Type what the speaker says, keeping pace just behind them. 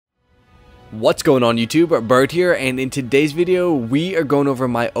What's going on YouTube, Bird here, and in today's video we are going over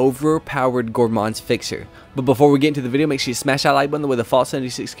my overpowered Gourmand's Fixer. But before we get into the video, make sure you smash that like button with a Fault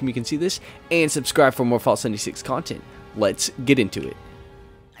 76 you can see this, and subscribe for more Fault 76 content. Let's get into it.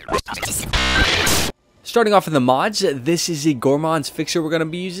 Starting off in the mods, this is the Gourmand's Fixer we're going to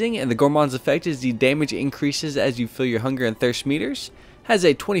be using, and the Gourmand's effect is the damage increases as you fill your hunger and thirst meters, has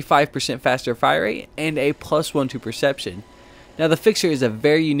a 25% faster fire rate, and a +1 to perception. Now the Fixer is a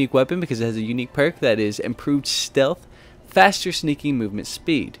very unique weapon because it has a unique perk that is improved stealth, faster sneaking movement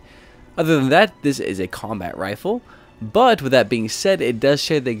speed. Other than that, this is a combat rifle, but with that being said, it does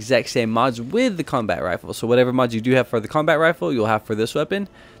share the exact same mods with the combat rifle. So whatever mods you do have for the combat rifle, you'll have for this weapon.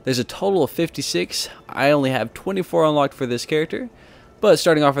 There's a total of 56. I only have 24 unlocked for this character. But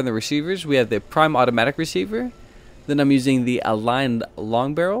starting off in the receivers, we have the Prime Automatic Receiver. Then I'm using the Aligned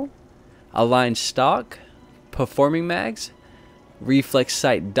Long Barrel, Aligned Stock, Performing Mags, Reflex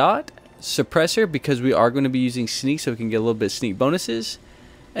Sight Dot, Suppressor because we are going to be using Sneak so we can get a little bit of sneak bonuses,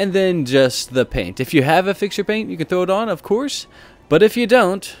 and then just the paint. If you have a Fixer paint, you can throw it on, of course, but if you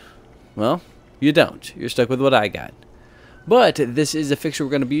don't, well, you don't. You're stuck with what I got. But this is the Fixer we're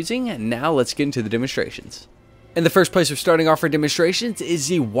going to be using. Now let's get into the demonstrations. In the first place we're starting off for demonstrations is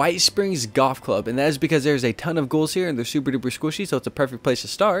the White Springs Golf Club, and that is because there's a ton of ghouls here and they're super duper squishy, so it's a perfect place to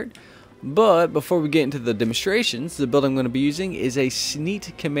start. But before we get into the demonstrations, the build I'm going to be using is a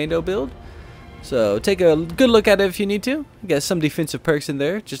Sneak Commando build. So take a good look at it if you need to. Got some defensive perks in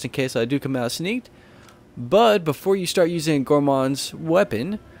there just in case I do come out sneaked. But before you start using Gourmand's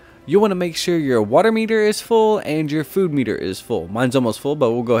weapon, you want to make sure your water meter is full and your food meter is full. Mine's almost full,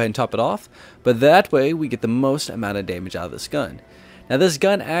 but we'll go ahead and top it off. But that way we get the most amount of damage out of this gun. Now this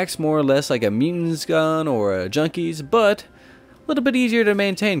gun acts more or less like a mutant's gun or a junkie's, but a little bit easier to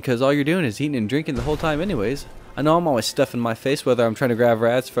maintain because all you're doing is eating and drinking the whole time anyways. I know I'm always stuffing my face whether I'm trying to grab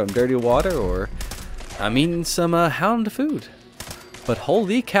rats from dirty water or I'm eating some hound food. But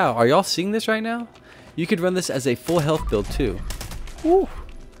holy cow, are y'all seeing this right now? You could run this as a full health build too. Woo!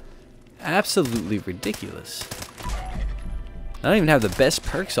 Absolutely ridiculous. I don't even have the best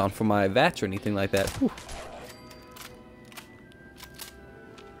perks on for my VATs or anything like that. Whew.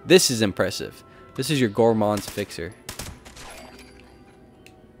 This is impressive. This is your Gourmand's Fixer.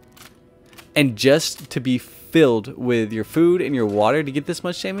 And just to be filled with your food and your water to get this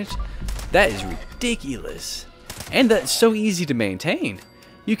much damage, that is ridiculous. And that's so easy to maintain.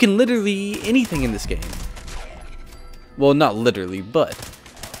 You can literally eat anything in this game. Well, not literally, but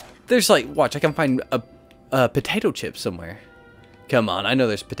there's like, watch, I can find a potato chip somewhere. Come on, I know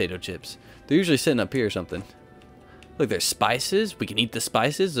there's potato chips. They're usually sitting up here or something. Look, there's spices. We can eat the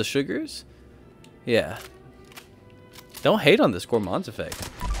spices, the sugars. Yeah. Don't hate on this Gourmand's effect.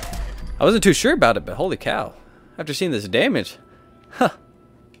 I wasn't too sure about it, but holy cow. After seeing this damage, huh.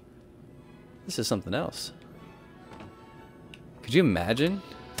 This is something else. Could you imagine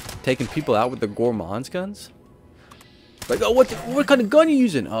taking people out with the Gourmand's guns? Like, oh, what kind of gun are you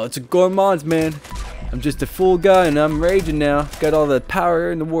using? Oh, it's a Gourmand's, man. I'm just a fool guy and I'm raging now. Got all the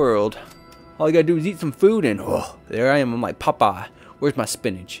power in the world. All I gotta do is eat some food and, oh, there I am. I'm like, Popeye, where's my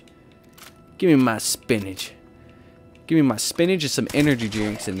spinach? Give me my spinach. Give me my spinach and some energy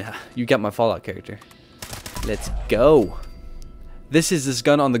drinks and you got my Fallout character. Let's go. This is this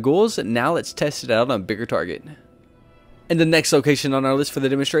gun on the ghouls. Now let's test it out on a bigger target. And the next location on our list for the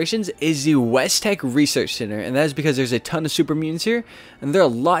demonstrations is the West Tech Research Center. And that is because there's a ton of super mutants here. And they're a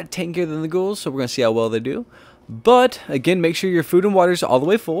lot tankier than the ghouls. So we're going to see how well they do. But again, make sure your food and water is all the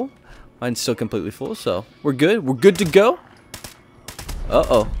way full. Mine's still completely full. So we're good. We're good to go.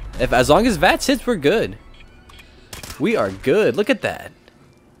 Uh-oh. As long as VATS hits, we're good. We are good. Look at that.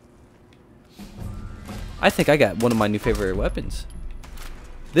 I think I got one of my new favorite weapons.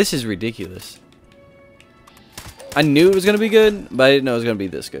 This is ridiculous. I knew it was going to be good, but I didn't know it was going to be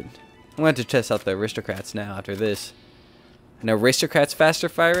this good. I'm going to have to test out the Aristocrats now after this. An Aristocrats faster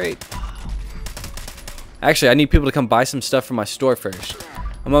fire rate? Actually, I need people to come buy some stuff from my store first.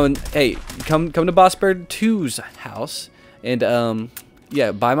 I'm on, hey, come to Boss Bird 2's house and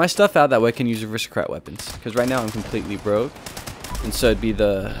yeah, buy my stuff out. That way I can use Aristocrat weapons. Because right now I'm completely broke. And so it'd be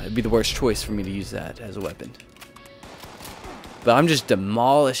the worst choice for me to use that as a weapon. But I'm just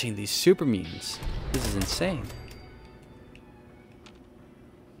demolishing these super mutants. This is insane.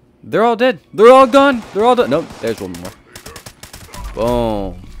 They're all dead. They're all gone. They're all done. Nope, there's one more.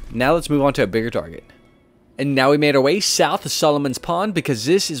 Boom. Now let's move on to a bigger target. And now we made our way south of Solomon's Pond because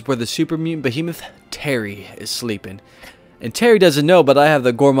this is where the super mutant behemoth Terry is sleeping. And Terry doesn't know, but I have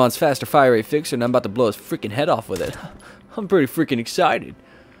the Gourmand's faster fire rate fixer, and I'm about to blow his freaking head off with it. I'm pretty freaking excited.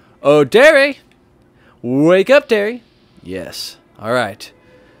 Oh, Terry! Wake up, Terry! Yes. Alright.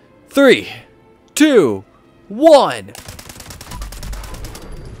 3, 2, 1.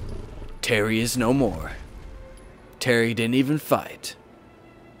 Terry is no more. Terry didn't even fight.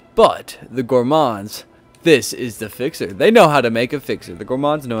 But the Gourmands, this is the fixer. They know how to make a fixer. The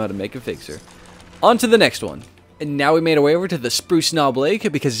Gourmands know how to make a fixer. On to the next one. And now we made our way over to the Spruce Knob Lake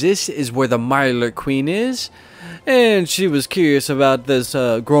because this is where the Mirelurk Queen is. And she was curious about this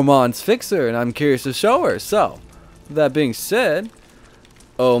Gourmand's fixer, and I'm curious to show her. So, that being said,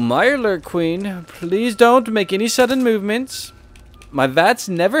 oh Mirelurk Queen, please don't make any sudden movements. My VATS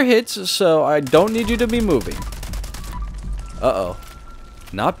never hits, so I don't need you to be moving. Uh-oh.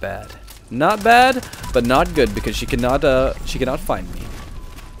 Not bad. Not bad, but not good because she cannot find me.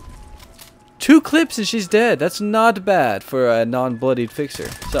 2 clips and she's dead. That's not bad for a non-bloodied fixer.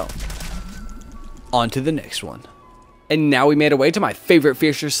 So, on to the next one. And now we made our way to my favorite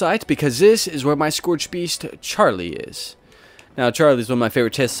fixer site because this is where my Scorched Beast, Charlie, is. Now, Charlie's one of my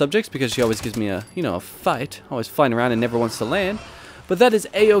favorite test subjects because she always gives me a, a fight. Always flying around and never wants to land. But that is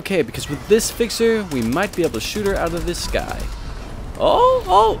a-okay because with this fixer, we might be able to shoot her out of the sky.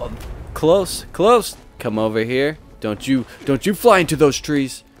 Oh, close, close. Come over here. Don't you fly into those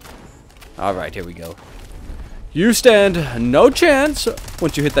trees. All right, here we go. You stand no chance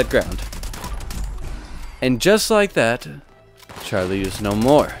once you hit that ground. And just like that, Charlie is no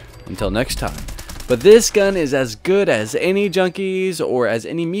more. Until next time. But this gun is as good as any junkies or as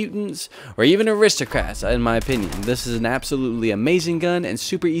any mutants or even aristocrats, in my opinion. This is an absolutely amazing gun and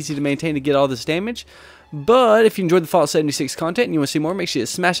super easy to maintain to get all this damage. But if you enjoyed the Fallout 76 content and you want to see more, make sure you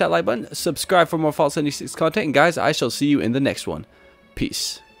smash that like button, subscribe for more Fallout 76 content, and guys, I shall see you in the next one.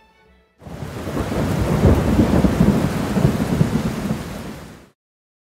 Peace.